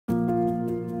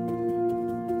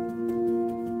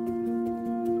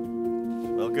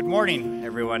Well, good morning,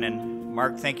 everyone, and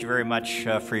Mark, thank you very much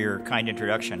for your kind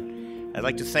introduction. I'd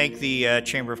like to thank the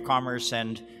Chamber of Commerce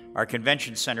and our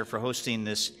Convention Center for hosting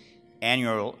this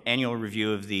annual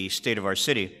review of the state of our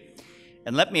city.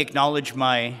 And let me acknowledge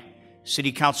my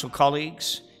City Council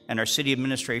colleagues and our City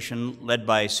Administration led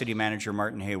by City Manager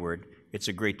Martin Hayward. It's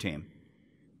a great team.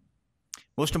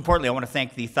 Most importantly, I want to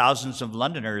thank the thousands of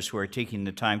Londoners who are taking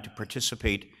the time to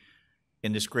participate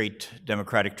in this great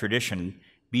democratic tradition.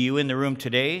 Be you in the room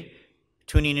today,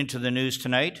 tuning into the news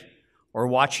tonight, or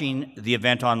watching the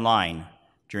event online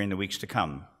during the weeks to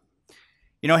come.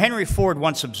 You know, Henry Ford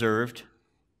once observed,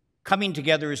 coming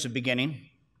together is a beginning,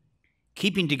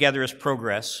 keeping together is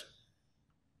progress,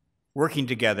 working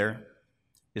together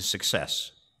is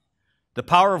success. The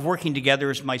power of working together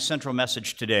is my central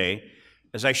message today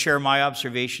as I share my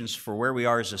observations for where we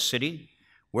are as a city,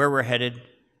 where we're headed,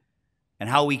 and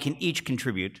how we can each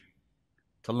contribute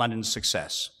to London's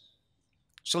success.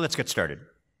 So let's get started.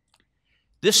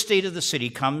 This state of the city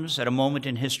comes at a moment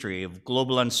in history of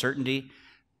global uncertainty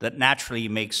that naturally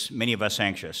makes many of us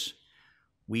anxious.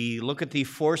 We look at the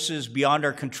forces beyond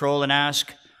our control and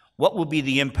ask, what will be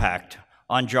the impact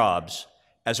on jobs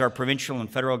as our provincial and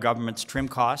federal governments trim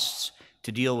costs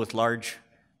to deal with large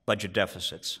budget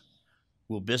deficits?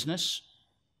 Will business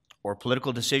or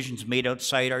political decisions made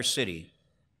outside our city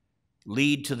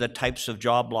lead to the types of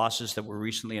job losses that were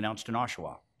recently announced in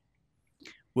Oshawa?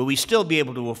 Will we still be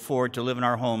able to afford to live in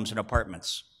our homes and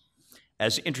apartments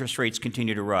as interest rates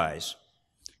continue to rise?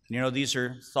 You know, these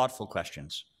are thoughtful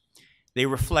questions. They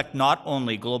reflect not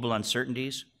only global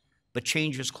uncertainties, but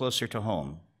changes closer to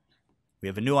home. We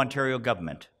have a new Ontario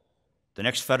government, the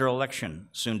next federal election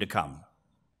soon to come,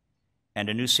 and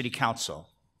a new city council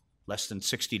less than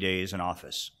 60 days in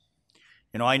office.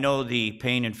 You know, I know the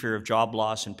pain and fear of job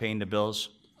loss and paying the bills.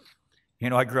 You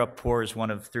know, I grew up poor as one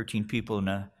of 13 people in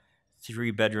a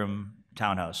 3-bedroom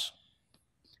townhouse.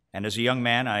 And as a young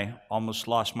man, I almost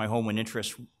lost my home when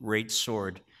interest rates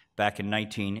soared back in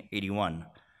 1981.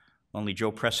 Only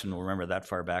Joe Preston will remember that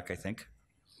far back, I think.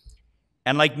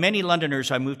 And like many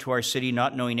Londoners, I moved to our city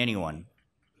not knowing anyone,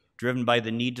 driven by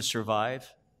the need to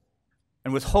survive,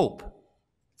 and with hope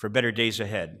for better days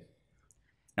ahead.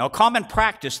 Now, a common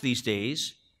practice these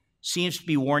days seems to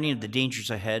be warning of the dangers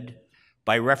ahead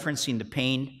by referencing the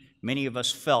pain many of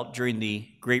us felt during the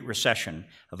Great Recession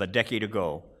of a decade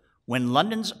ago, when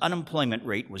London's unemployment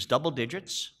rate was double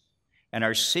digits and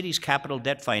our city's capital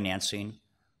debt financing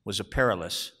was a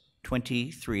perilous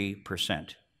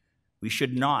 23%. We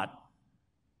should not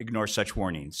ignore such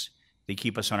warnings. They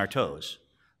keep us on our toes.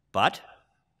 But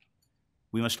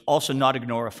we must also not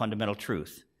ignore a fundamental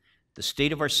truth. The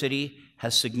state of our city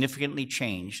has significantly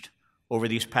changed over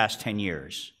these past 10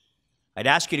 years. I'd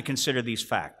ask you to consider these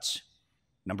facts.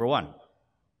 Number one,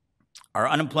 our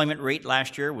unemployment rate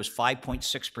last year was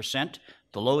 5.6%,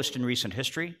 the lowest in recent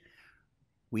history.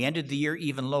 We ended the year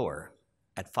even lower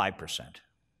at 5%.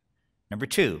 Number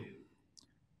two,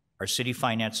 our city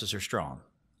finances are strong.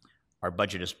 Our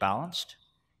budget is balanced,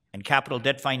 and capital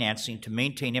debt financing to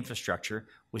maintain infrastructure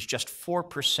was just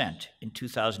 4% in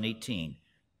 2018,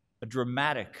 a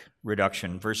dramatic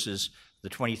reduction versus the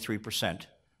 23%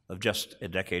 of just a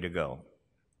decade ago.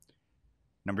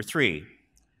 Number three,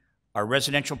 our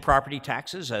residential property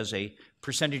taxes as a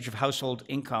percentage of household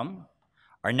income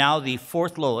are now the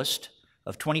 4th lowest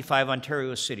of 25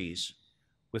 Ontario cities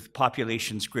with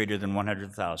populations greater than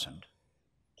 100,000.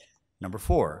 Number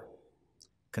four,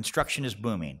 construction is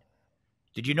booming.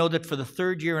 Did you know that for the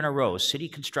 3rd year in a row, city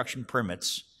construction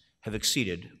permits have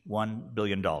exceeded $1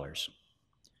 billion?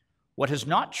 What has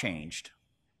not changed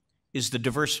is the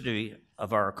diversity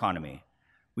of our economy.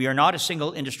 We are not a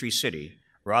single industry city.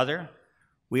 Rather,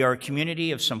 we are a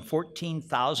community of some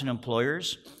 14,000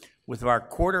 employers with about a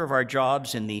quarter of our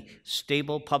jobs in the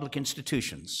stable public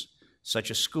institutions, such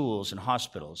as schools and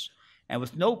hospitals, and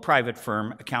with no private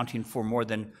firm accounting for more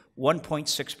than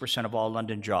 1.6% of all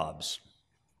London jobs.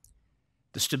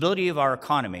 The stability of our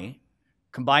economy,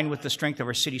 combined with the strength of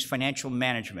our city's financial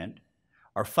management,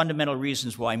 are fundamental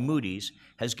reasons why Moody's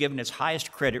has given its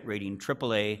highest credit rating,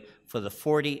 AAA, for the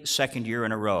 42nd year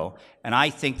in a row. And I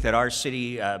think that our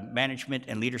city management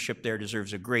and leadership there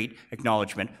deserves a great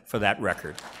acknowledgement for that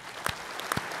record.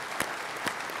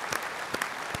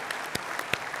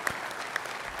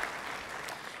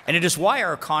 And it is why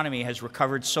our economy has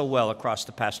recovered so well across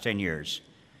the past 10 years.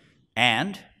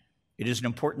 And it is an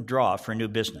important draw for new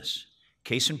business.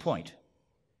 Case in point,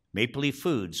 Maple Leaf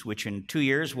Foods, which in 2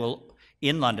 years will,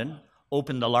 in London,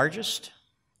 open the largest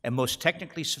and most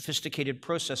technically sophisticated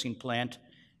processing plant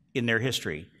in their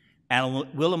history, and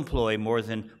will employ more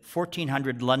than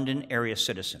 1,400 London area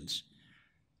citizens.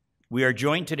 We are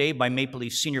joined today by Maple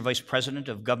Leaf Senior Vice President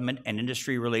of Government and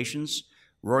Industry Relations,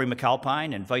 Rory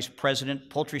McAlpine, and Vice President,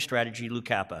 Poultry Strategy, Lou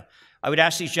Kappa. I would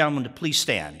ask these gentlemen to please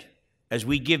stand as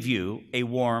we give you a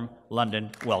warm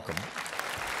London welcome.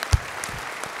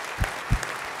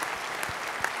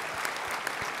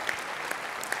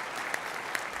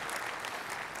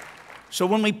 So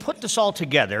when we put this all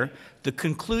together, the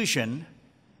conclusion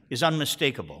is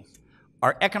unmistakable.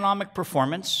 Our economic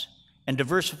performance and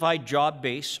diversified job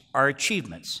base are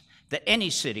achievements that any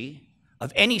city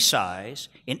of any size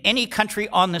in any country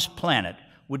on this planet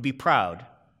would be proud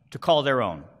to call their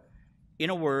own.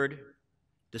 In a word,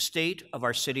 the state of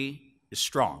our city is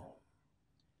strong.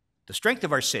 The strength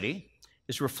of our city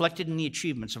is reflected in the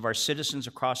achievements of our citizens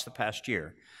across the past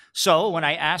year. So when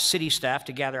I asked city staff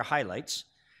to gather highlights,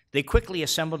 they quickly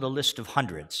assembled a list of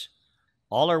hundreds.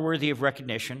 All are worthy of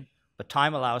recognition, but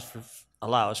time allows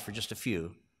for just a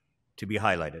few to be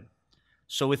highlighted.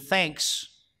 So with thanks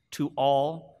to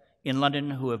all in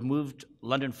London who have moved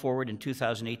London forward in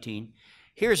 2018,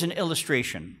 here's an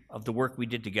illustration of the work we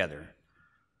did together.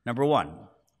 Number one,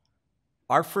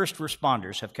 our first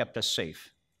responders have kept us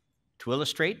safe. To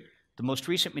illustrate, the most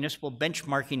recent municipal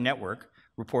benchmarking network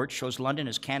report shows London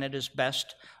as Canada's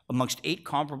best amongst 8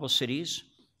 comparable cities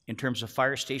in terms of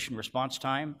fire station response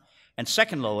time, and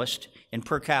second lowest in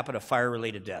per capita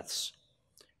fire-related deaths.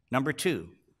 Number two,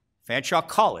 Fanshawe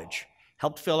College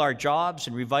helped fill our jobs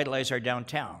and revitalize our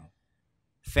downtown.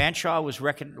 Fanshawe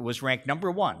was ranked number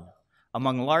 1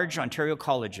 among large Ontario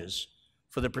colleges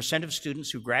for the percent of students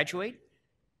who graduate,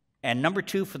 and number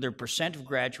 2 for their percent of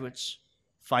graduates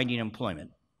finding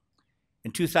employment.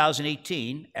 In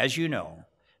 2018, as you know,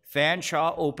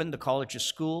 Fanshawe opened the college's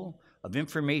School of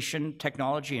Information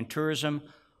Technology and Tourism,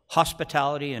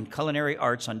 Hospitality, and Culinary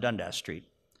Arts on Dundas Street.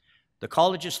 The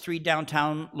college's 3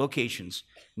 downtown locations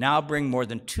now bring more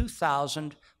than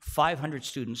 2,500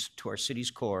 students to our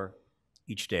city's core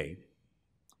each day.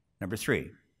 Number 3,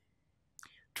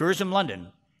 Tourism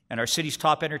London and our city's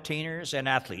top entertainers and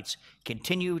athletes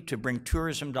continue to bring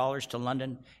tourism dollars to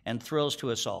London and thrills to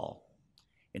us all.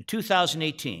 In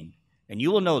 2018, and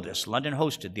you will know this, London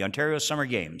hosted the Ontario Summer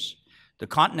Games, the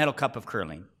Continental Cup of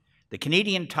Curling, the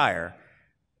Canadian Tire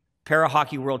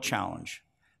Para-Hockey World Challenge,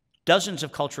 dozens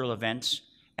of cultural events,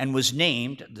 and was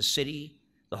named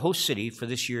the host city for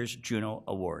this year's Juno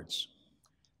Awards.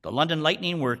 The London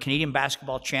Lightning were Canadian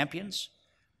basketball champions.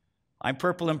 I'm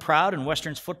Purple and Proud, and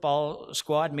Western's football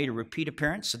squad made a repeat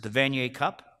appearance at the Vanier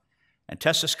Cup, and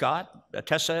Tessa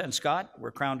and Scott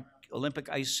were crowned Olympic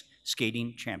ice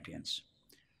skating champions.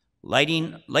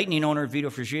 Lightning owner Vito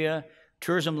Frigia,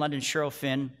 Tourism London Cheryl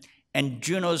Finn, and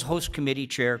Juno's host committee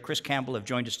chair, Chris Campbell, have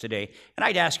joined us today. And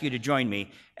I'd ask you to join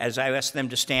me as I ask them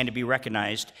to stand to be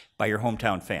recognized by your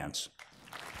hometown fans.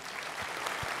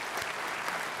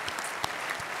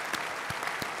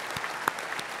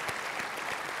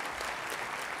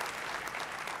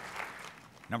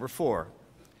 Number 4,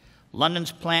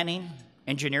 London's planning,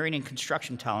 engineering, and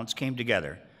construction talents came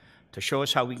together to show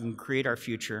us how we can create our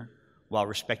future while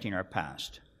respecting our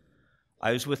past.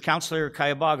 I was with Councillor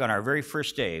Kayabag on our very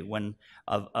first day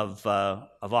of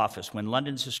office when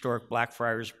London's historic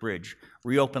Blackfriars Bridge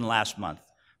reopened last month,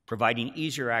 providing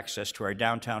easier access to our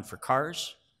downtown for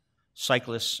cars,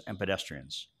 cyclists, and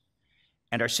pedestrians.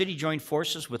 And our city joined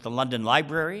forces with the London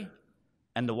Library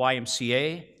and the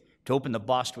YMCA to open the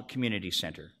Bostwick Community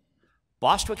Centre.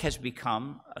 Bostwick has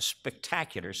become a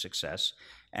spectacular success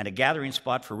and a gathering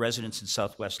spot for residents in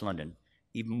Southwest London.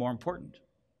 Even more important,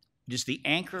 it is the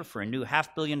anchor for a new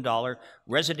 $500 million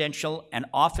residential and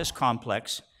office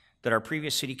complex that our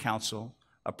previous City Council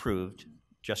approved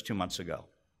just 2 months ago.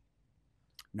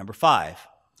 Number 5,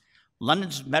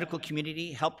 London's medical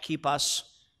community helped keep us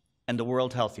and the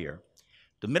world healthier.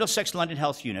 The Middlesex London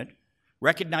Health Unit,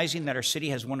 recognizing that our city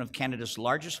has one of Canada's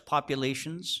largest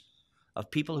populations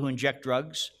of people who inject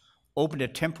drugs, opened a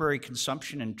temporary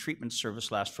consumption and treatment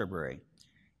service last February.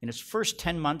 In its first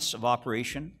 10 months of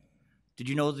operation, did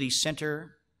you know the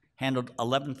center handled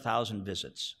 11,000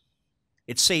 visits?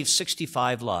 It saved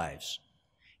 65 lives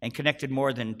and connected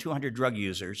more than 200 drug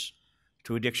users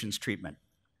to addictions treatment.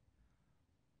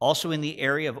 Also in the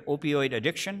area of opioid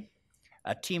addiction,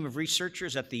 a team of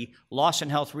researchers at the Loss and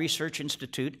Health Research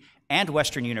Institute and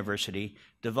Western University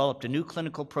developed a new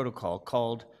clinical protocol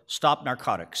called Stop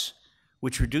Narcotics,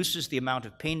 which reduces the amount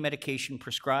of pain medication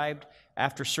prescribed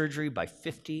after surgery by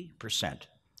 50%.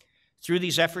 Through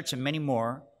these efforts and many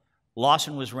more,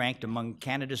 Lawson was ranked among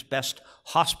Canada's best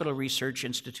hospital research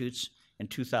institutes in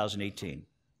 2018.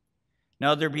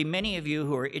 Now, there'll be many of you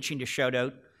who are itching to shout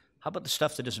out, how about the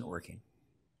stuff that isn't working?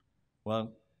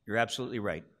 Well, you're absolutely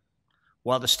right.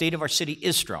 While the state of our city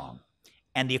is strong,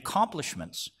 and the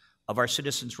accomplishments of our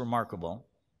citizens remarkable,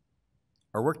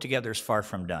 our work together is far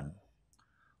from done.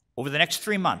 Over the next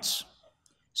 3 months,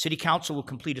 City Council will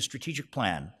complete a strategic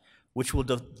plan which will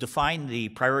define the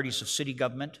priorities of city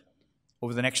government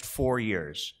over the next 4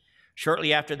 years.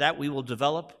 Shortly after that, we will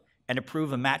develop and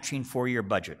approve a matching 4-year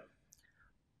budget.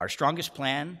 Our strongest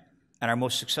plan and our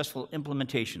most successful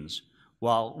implementations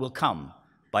will come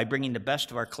by bringing the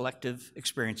best of our collective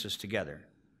experiences together.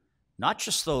 Not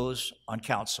just those on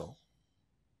council,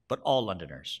 but all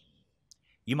Londoners.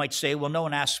 You might say, well, no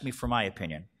one asks me for my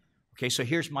opinion. Okay, so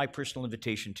here's my personal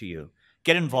invitation to you.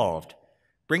 Get involved.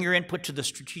 Bring your input to the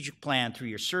strategic plan through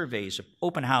your surveys,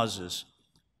 open houses,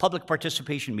 public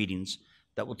participation meetings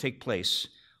that will take place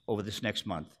over this next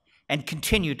month. And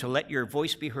continue to let your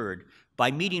voice be heard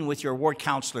by meeting with your ward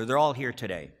councillor, they're all here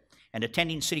today, and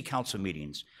attending city council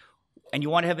meetings. And you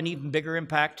want to have an even bigger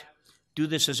impact? Do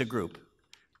this as a group.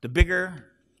 The bigger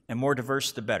and more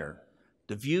diverse, the better.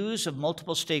 The views of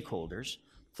multiple stakeholders,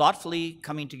 thoughtfully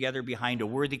coming together behind a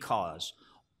worthy cause,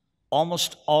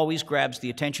 almost always grabs the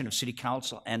attention of City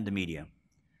Council and the media.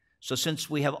 So since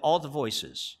we have all the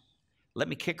voices, let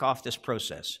me kick off this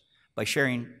process by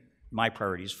sharing my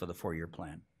priorities for the 4-year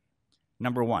plan.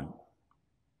 Number 1,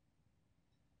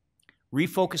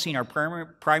 refocusing our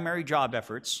primary job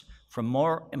efforts from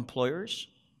more employers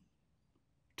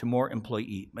to more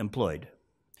employed.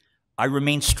 I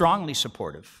remain strongly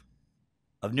supportive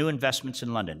of new investments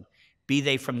in London, be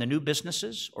they from the new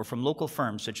businesses or from local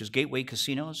firms such as Gateway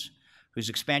Casinos, whose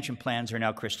expansion plans are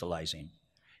now crystallizing.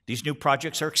 These new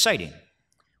projects are exciting.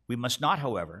 We must not,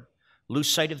 however, lose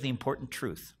sight of the important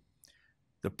truth.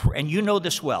 And you know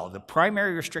this well, the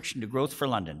primary restriction to growth for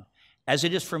London, as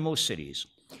it is for most cities,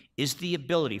 is the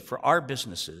ability for our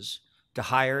businesses to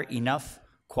hire enough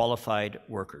qualified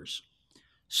workers.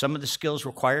 Some of the skills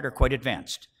required are quite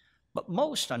advanced, but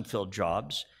most unfilled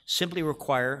jobs simply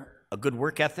require a good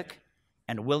work ethic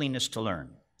and a willingness to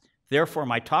learn. Therefore,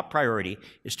 my top priority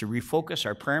is to refocus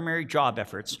our primary job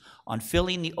efforts on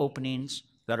filling the openings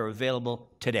that are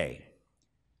available today.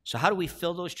 So how do we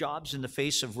fill those jobs in the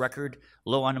face of record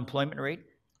low unemployment rate?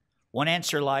 One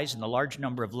answer lies in the large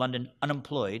number of London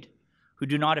unemployed who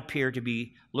do not appear to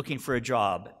be looking for a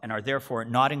job and are therefore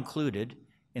not included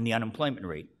in the unemployment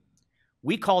rate.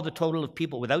 We call the total of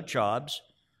people without jobs,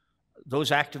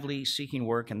 those actively seeking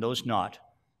work and those not,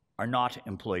 are not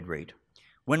employed rate.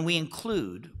 When we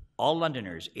include all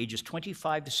Londoners ages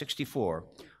 25 to 64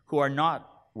 who are not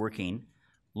working,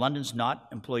 London's not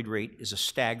employed rate is a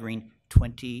staggering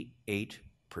 28%.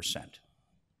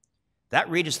 That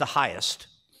rate is the highest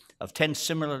of 10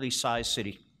 similarly sized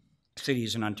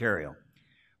cities in Ontario.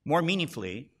 More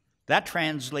meaningfully, that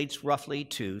translates roughly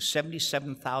to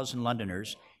 77,000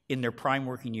 Londoners in their prime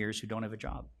working years who don't have a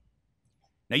job.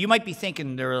 Now, you might be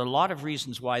thinking there are a lot of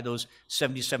reasons why those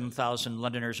 77,000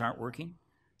 Londoners aren't working,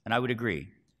 and I would agree.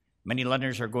 Many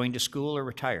Londoners are going to school or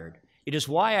retired. It is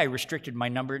why I restricted my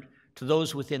number to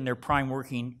those within their prime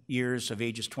working years of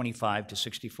ages 25 to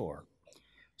 64.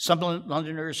 Some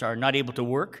Londoners are not able to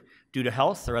work due to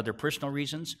health or other personal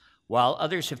reasons, while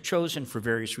others have chosen, for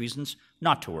various reasons,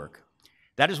 not to work.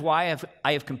 That is why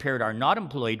I have compared our not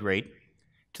employed rate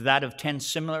to that of 10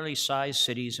 similarly sized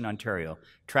cities in Ontario,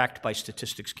 tracked by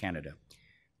Statistics Canada.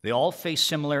 They all face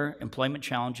similar employment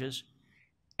challenges,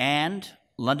 and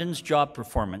London's job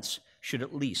performance should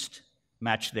at least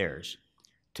match theirs.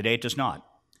 Today it does not,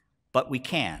 but we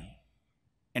can,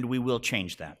 and we will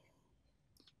change that.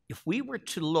 If we were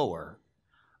to lower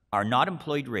our not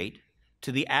employed rate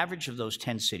to the average of those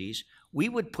 10 cities, we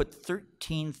would put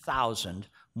 13,000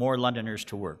 more Londoners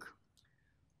to work.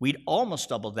 We'd almost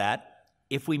double that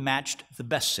if we matched the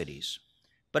best cities.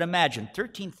 But imagine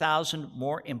 13,000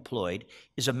 more employed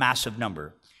is a massive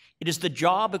number. It is the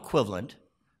job equivalent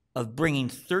of bringing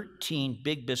 13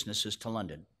 big businesses to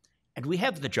London. And we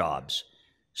have the jobs.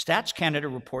 Stats Canada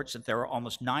reports that there are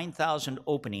almost 9,000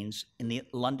 openings in the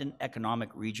London economic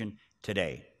region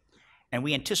today. And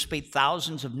we anticipate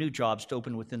thousands of new jobs to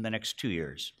open within the next 2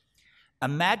 years.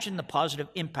 Imagine the positive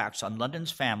impacts on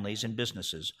London's families and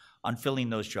businesses on filling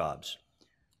those jobs.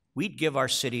 We'd give our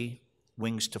city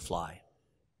wings to fly.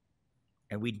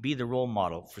 And we'd be the role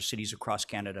model for cities across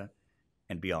Canada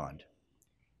and beyond.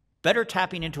 Better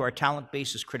tapping into our talent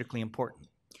base is critically important.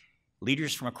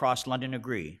 Leaders from across London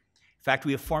agree. In fact,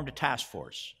 we have formed a task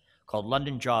force called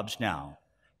London Jobs Now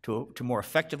to more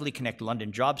effectively connect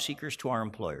London job seekers to our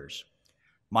employers.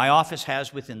 My office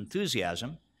has, with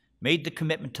enthusiasm, made the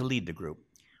commitment to lead the group.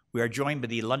 We are joined by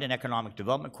the London Economic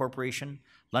Development Corporation,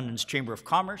 London's Chamber of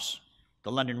Commerce,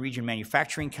 the London Region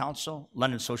Manufacturing Council,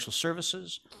 London Social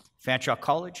Services, Fanshawe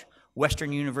College,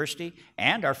 Western University,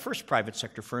 and our first private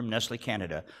sector firm, Nestle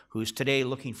Canada, who's today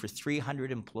looking for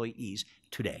 300 employees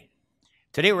today.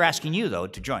 Today we're asking you, though,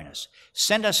 to join us.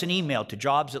 Send us an email to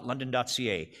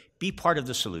jobs@london.ca. Be part of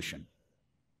the solution.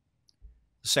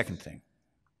 The second thing,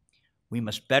 we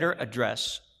must better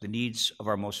address the needs of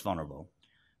our most vulnerable.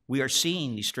 We are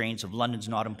seeing these strains of London's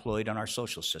not employed on our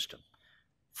social system.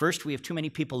 First, we have too many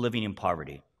people living in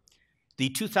poverty. The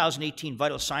 2018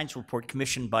 Vital Signs report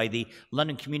commissioned by the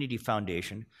London Community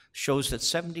Foundation shows that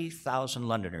 70,000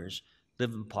 Londoners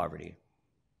live in poverty,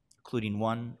 including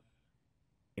 1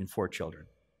 in 4 children.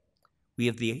 We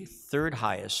have the 3rd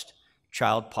highest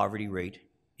child poverty rate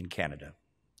in Canada.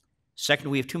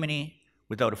 Second, we have too many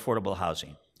without affordable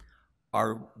housing.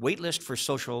 Our wait list for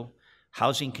social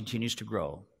housing continues to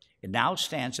grow. It now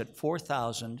stands at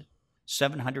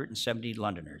 4,770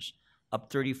 Londoners, up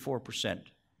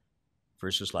 34%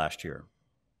 versus last year.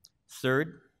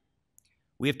 Third,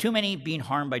 we have too many being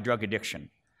harmed by drug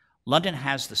addiction. London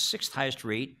has the 6th highest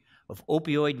rate of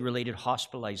opioid-related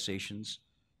hospitalizations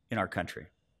in our country.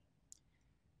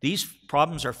 These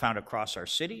problems are found across our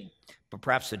city, but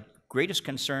perhaps the greatest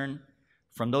concern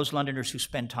from those Londoners who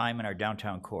spend time in our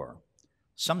downtown core.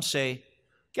 Some say,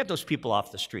 get those people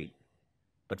off the street,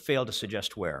 but fail to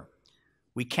suggest where.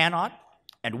 We cannot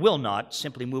and will not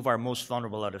simply move our most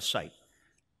vulnerable out of sight.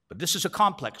 But this is a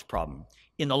complex problem.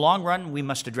 In the long run, we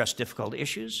must address difficult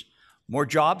issues, more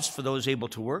jobs for those able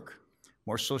to work,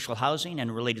 more social housing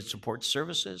and related support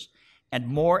services, and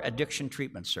more addiction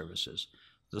treatment services.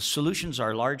 The solutions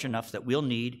are large enough that we'll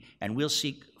need and we'll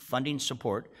seek funding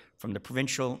support from the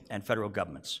provincial and federal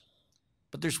governments.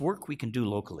 But there's work we can do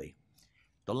locally.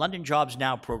 The London Jobs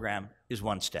Now program is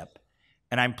one step,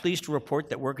 and I'm pleased to report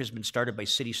that work has been started by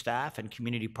city staff and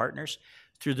community partners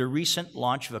through the recent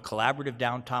launch of a collaborative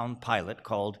downtown pilot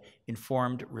called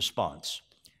Informed Response.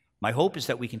 My hope is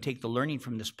that we can take the learning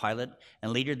from this pilot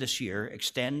and later this year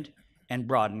extend and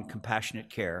broaden compassionate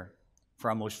care for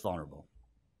our most vulnerable.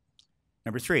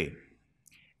 Number 3,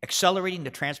 accelerating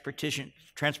the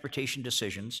transportation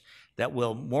decisions that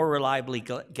will more reliably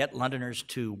get Londoners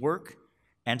to work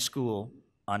and school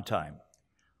on time.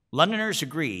 Londoners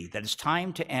agree that it's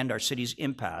time to end our city's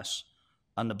impasse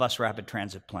on the bus rapid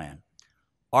transit plan.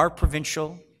 Our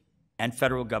provincial and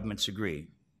federal governments agree.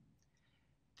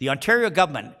 The Ontario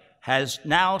government has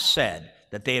now said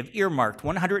that they have earmarked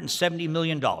 $170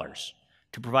 million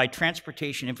to provide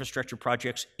transportation infrastructure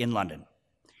projects in London.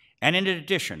 And in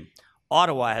addition,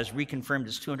 Ottawa has reconfirmed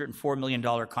its $204 million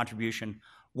contribution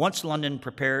once London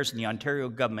prepares and the Ontario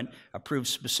government approves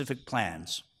specific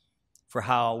plans for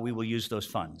how we will use those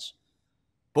funds.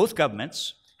 Both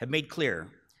governments have made clear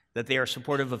that they are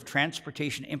supportive of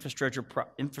transportation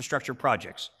infrastructure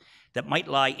projects that might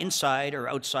lie inside or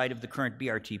outside of the current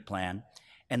BRT plan,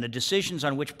 and the decisions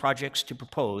on which projects to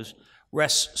propose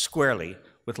rests squarely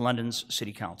with London's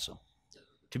City Council.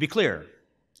 To be clear,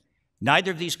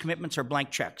 neither of these commitments are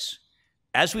blank checks.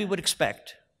 As we would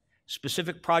expect,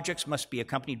 specific projects must be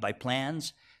accompanied by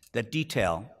plans that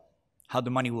detail how the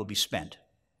money will be spent.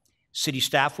 City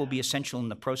staff will be essential in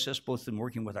the process, both in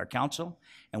working with our council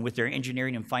and with their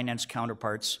engineering and finance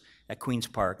counterparts at Queen's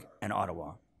Park and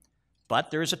Ottawa.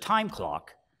 But there is a time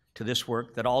clock to this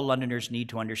work that all Londoners need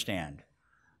to understand.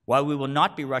 While we will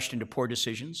not be rushed into poor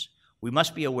decisions, we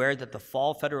must be aware that the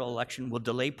fall federal election will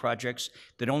delay projects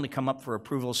that only come up for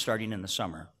approval starting in the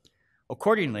summer.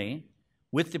 Accordingly,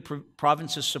 with the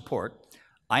province's support,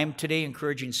 I am today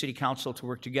encouraging City Council to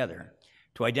work together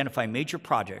to identify major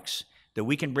projects that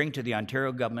we can bring to the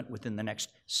Ontario government within the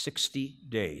next 60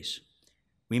 days.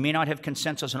 We may not have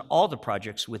consensus on all the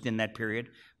projects within that period,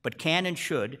 but can and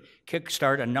should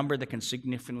kickstart a number that can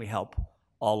significantly help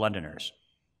all Londoners.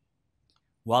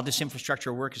 While this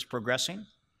infrastructure work is progressing,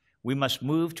 we must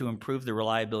move to improve the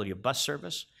reliability of bus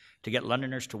service to get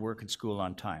Londoners to work and school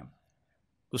on time.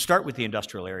 We'll start with the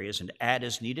industrial areas and add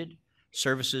as needed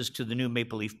services to the new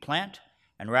Maple Leaf plant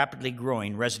and rapidly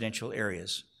growing residential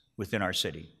areas within our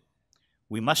city.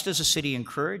 We must, as a city,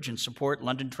 encourage and support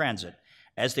London Transit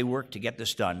as they work to get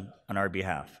this done on our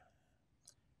behalf.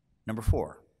 Number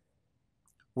 4,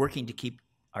 working to keep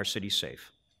our city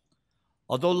safe.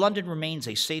 Although London remains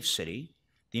a safe city,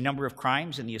 the number of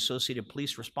crimes and the associated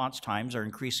police response times are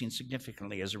increasing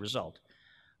significantly as a result.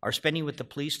 Our spending with the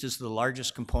police is the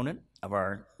largest component of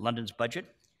our London's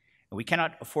budget, and we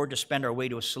cannot afford to spend our way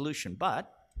to a solution, but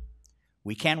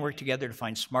we can work together to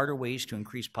find smarter ways to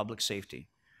increase public safety.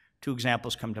 2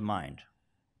 examples come to mind.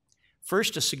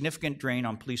 First, a significant drain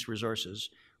on police resources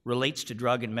relates to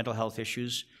drug and mental health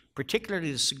issues,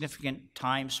 particularly the significant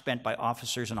time spent by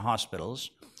officers in hospitals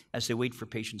as they wait for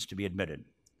patients to be admitted.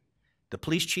 The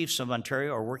police chiefs of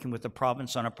Ontario are working with the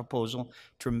province on a proposal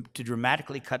to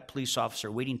dramatically cut police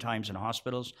officer waiting times in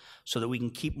hospitals so that we can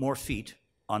keep more feet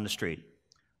on the street.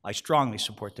 I strongly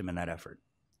support them in that effort.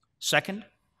 Second,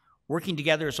 working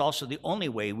together is also the only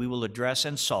way we will address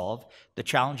and solve the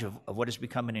challenge of what has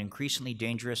become an increasingly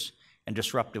dangerous and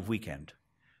disruptive weekend,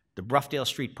 the Broughdale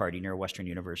Street Party near Western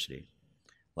University.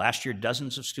 Last year,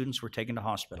 dozens of students were taken to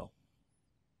hospital,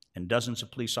 and dozens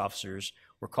of police officers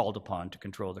were called upon to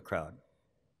control the crowd.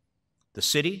 The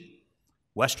city,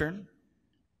 Western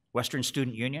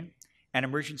Student Union, and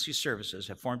emergency services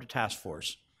have formed a task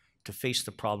force to face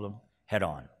the problem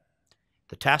head-on.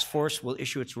 The task force will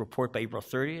issue its report by April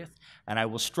 30th, and I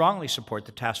will strongly support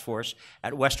the task force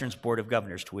at Western's Board of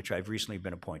Governors, to which I've recently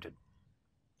been appointed.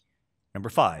 Number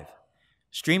 5,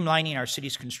 streamlining our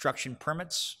city's construction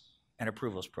permits and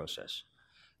approvals process.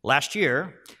 Last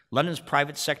year, London's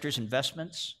private sector's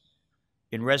investments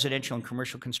in residential and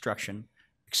commercial construction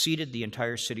exceeded the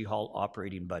entire City Hall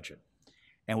operating budget.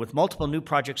 And with multiple new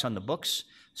projects on the books,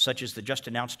 such as the just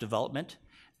announced development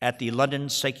at the London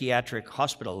Psychiatric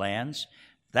Hospital lands,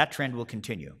 that trend will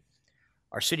continue.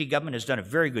 Our city government has done a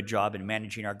very good job in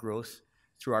managing our growth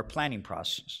through our planning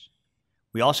process.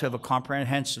 We also have a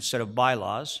comprehensive set of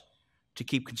bylaws to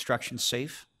keep construction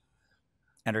safe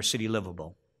and our city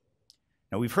livable.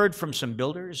 Now, we've heard from some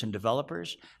builders and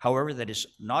developers, however, that it's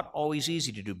not always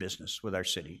easy to do business with our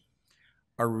city.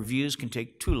 Our reviews can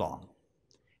take too long,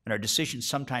 and our decisions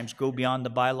sometimes go beyond the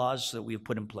bylaws that we have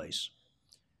put in place.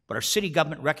 But our city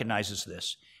government recognizes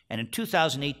this, and in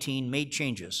 2018 made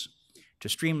changes to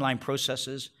streamline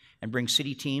processes and bring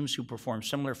city teams who perform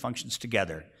similar functions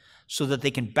together so that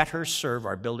they can better serve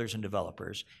our builders and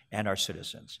developers and our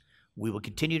citizens. We will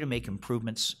continue to make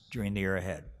improvements during the year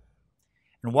ahead.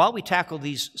 And while we tackle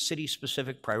these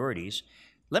city-specific priorities,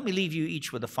 let me leave you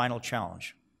each with a final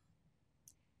challenge.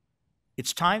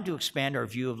 It's time to expand our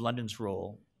view of London's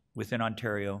role within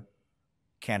Ontario,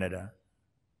 Canada,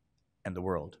 and the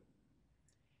world.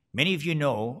 Many of you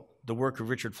know the work of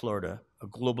Richard Florida, a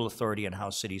global authority on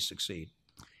how cities succeed.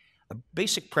 A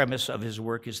basic premise of his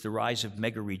work is the rise of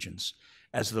megaregions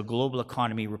as the global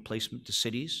economy replacement to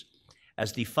cities,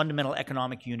 as the fundamental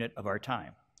economic unit of our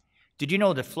time. Did you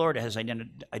know that Florida has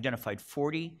identified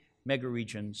 40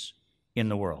 megaregions in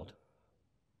the world?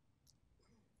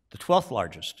 The 12th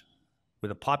largest,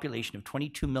 with a population of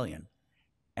 22 million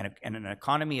and an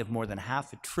economy of more than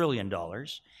 $500 billion,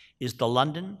 is the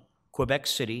London, Quebec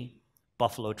City,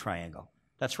 Buffalo Triangle.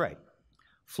 That's right.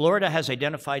 Florida has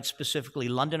identified specifically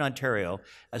London, Ontario,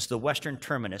 as the western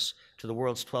terminus to the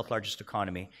world's 12th largest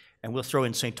economy, and we'll throw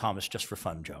in St. Thomas just for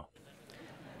fun, Joe.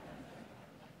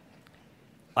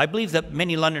 I believe that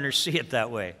many Londoners see it that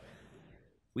way.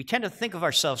 We tend to think of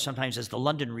ourselves sometimes as the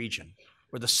London region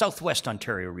or the Southwest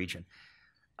Ontario region.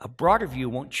 A broader view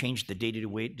won't change the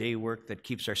day-to-day work that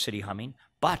keeps our city humming,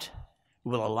 but it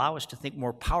will allow us to think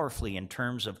more powerfully in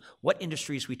terms of what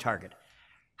industries we target,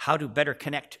 how to better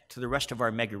connect to the rest of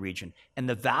our mega region, and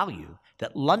the value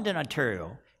that London,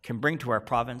 Ontario can bring to our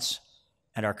province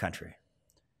and our country.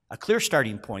 A clear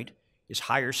starting point is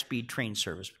higher speed train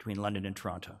service between London and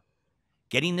Toronto.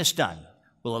 Getting this done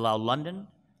will allow London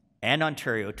and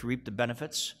Ontario to reap the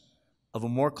benefits of a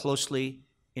more closely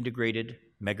integrated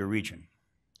mega region.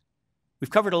 We've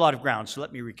covered a lot of ground, so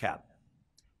let me recap.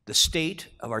 The state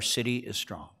of our city is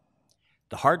strong.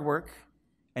 The hard work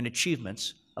and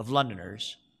achievements of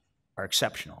Londoners are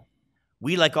exceptional.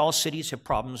 We, like all cities, have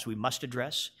problems we must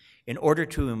address in order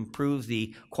to improve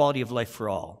the quality of life for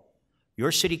all.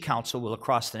 Your city council will,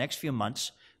 across the next few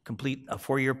months, complete a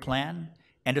 4-year plan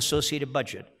and associated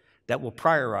budget that will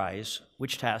prioritize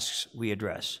which tasks we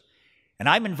address. And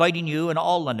I'm inviting you and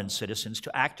all London citizens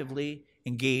to actively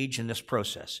engage in this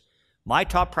process. My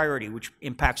top priority, which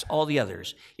impacts all the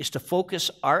others, is to focus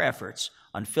our efforts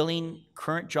on filling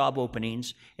current job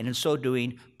openings and, in so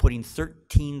doing, putting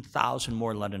 13,000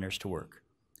 more Londoners to work.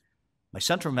 My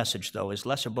central message, though, is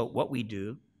less about what we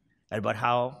do and about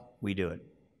how we do it.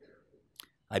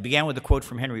 I began with a quote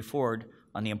from Henry Ford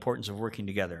on the importance of working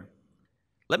together.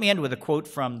 Let me end with a quote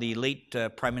from the late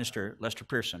Prime Minister Lester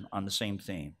Pearson on the same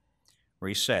theme, where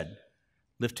he said,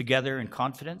 "Live together in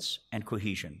confidence and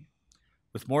cohesion,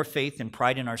 with more faith and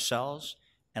pride in ourselves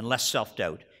and less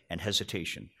self-doubt and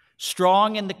hesitation.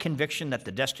 Strong in the conviction that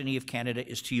the destiny of Canada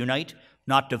is to unite,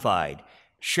 not divide,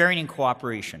 sharing in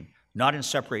cooperation, not in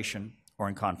separation or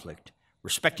in conflict,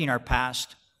 respecting our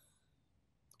past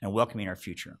and welcoming our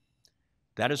future."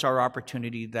 That is our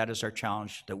opportunity, that is our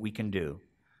challenge that we can do.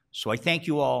 So I thank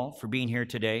you all for being here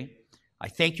today. I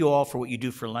thank you all for what you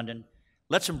do for London.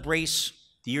 Let's embrace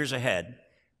the years ahead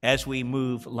as we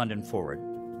move London forward.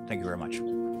 Thank you very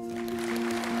much.